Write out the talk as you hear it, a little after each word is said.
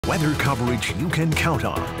Weather coverage you can count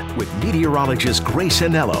on with meteorologist Grace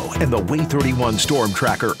Anello and the Way31 Storm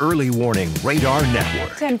Tracker Early Warning Radar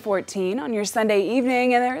Network. 10:14 on your Sunday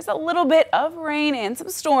evening, and there's a little bit of rain and some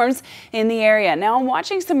storms in the area. Now I'm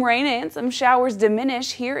watching some rain and some showers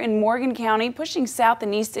diminish here in Morgan County, pushing south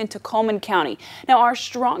and east into Coleman County. Now our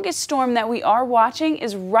strongest storm that we are watching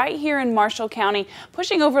is right here in Marshall County,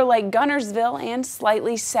 pushing over Lake Guntersville and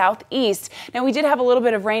slightly southeast. Now we did have a little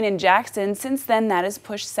bit of rain in Jackson. Since then, that has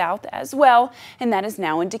pushed south as well, and that is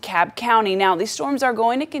now in DeKalb County. Now these storms are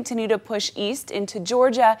going to continue to push east into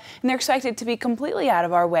Georgia, and they're expected to be completely out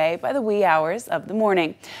of our way by the wee hours of the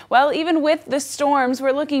morning. Well, even with the storms,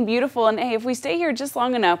 we're looking beautiful, and hey, if we stay here just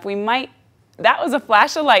long enough, we might. That was a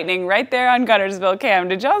flash of lightning right there on Guntersville Cam.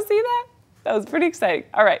 Did y'all see that? That was pretty exciting.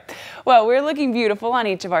 All right. Well, we're looking beautiful on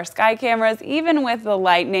each of our sky cameras, even with the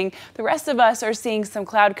lightning. The rest of us are seeing some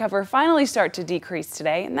cloud cover finally start to decrease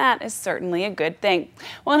today, and that is certainly a good thing.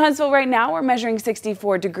 Well, in Huntsville right now, we're measuring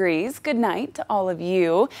 64 degrees. Good night to all of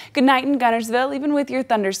you. Good night in Guntersville, even with your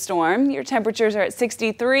thunderstorm. Your temperatures are at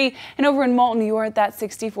 63, and over in Moulton, you are at that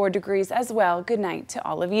 64 degrees as well. Good night to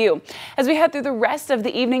all of you. As we head through the rest of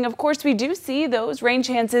the evening, of course, we do see those rain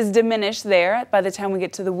chances diminish there by the time we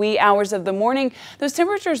get to the wee hours of the morning. Those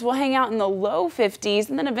temperatures will hang out in the low 50s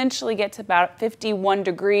and then eventually get to about 51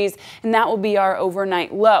 degrees, and that will be our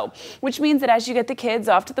overnight low, which means that as you get the kids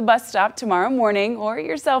off to the bus stop tomorrow morning or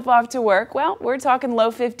yourself off to work, well, we're talking low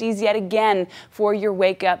 50s yet again for your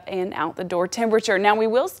wake up and out the door temperature. Now we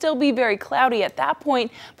will still be very cloudy at that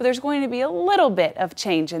point, but there's going to be a little bit of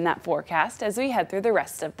change in that forecast as we head through the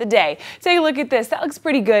rest of the day. Take a look at this. That looks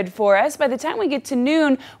pretty good for us. By the time we get to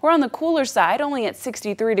noon, we're on the cooler side, only at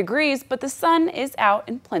 63 degrees, but the sun is out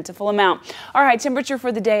in plentiful amount. Our high temperature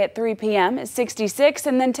for the day at 3 p.m. is 66,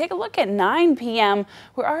 and then take a look at 9 p.m.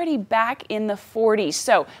 We're already back in the 40s,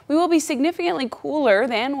 so we will be significantly cooler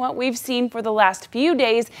than what we've seen for the last few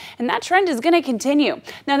days, and that trend is going to continue.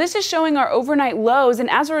 Now this is showing our overnight lows, and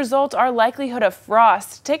as a result, our likelihood of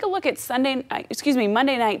frost. Take a look at Monday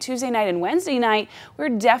night, Tuesday night, and Wednesday night. We're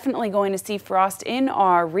definitely going to see frost in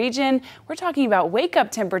our region. We're talking about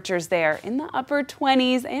wake-up temperatures there in the upper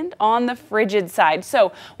 20s and on the frigid side.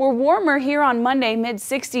 So we're warmer here on Monday, mid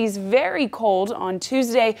 60s, very cold on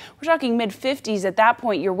Tuesday. We're talking mid 50s at that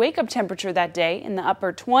point. Your wake up temperature that day in the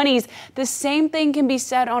upper 20s. The same thing can be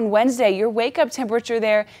said on Wednesday. Your wake up temperature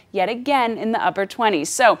there yet again in the upper 20s.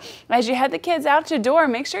 So as you head the kids out the door,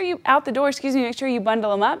 make sure you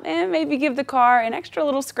bundle them up and maybe give the car an extra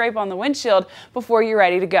little scrape on the windshield before you're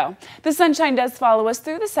ready to go. The sunshine does follow us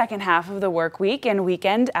through the second half of the work week and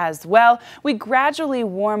weekend as well. We gradually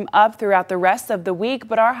warm up throughout the rest of the week,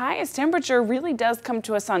 but our highest temperature really does come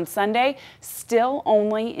to us on Sunday, still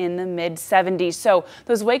only in the mid 70s. So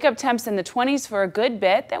those wake up temps in the 20s for a good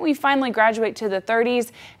bit, then we finally graduate to the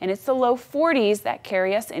 30s, and it's the low 40s that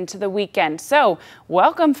carry us into the weekend. So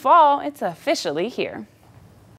welcome fall, it's officially here.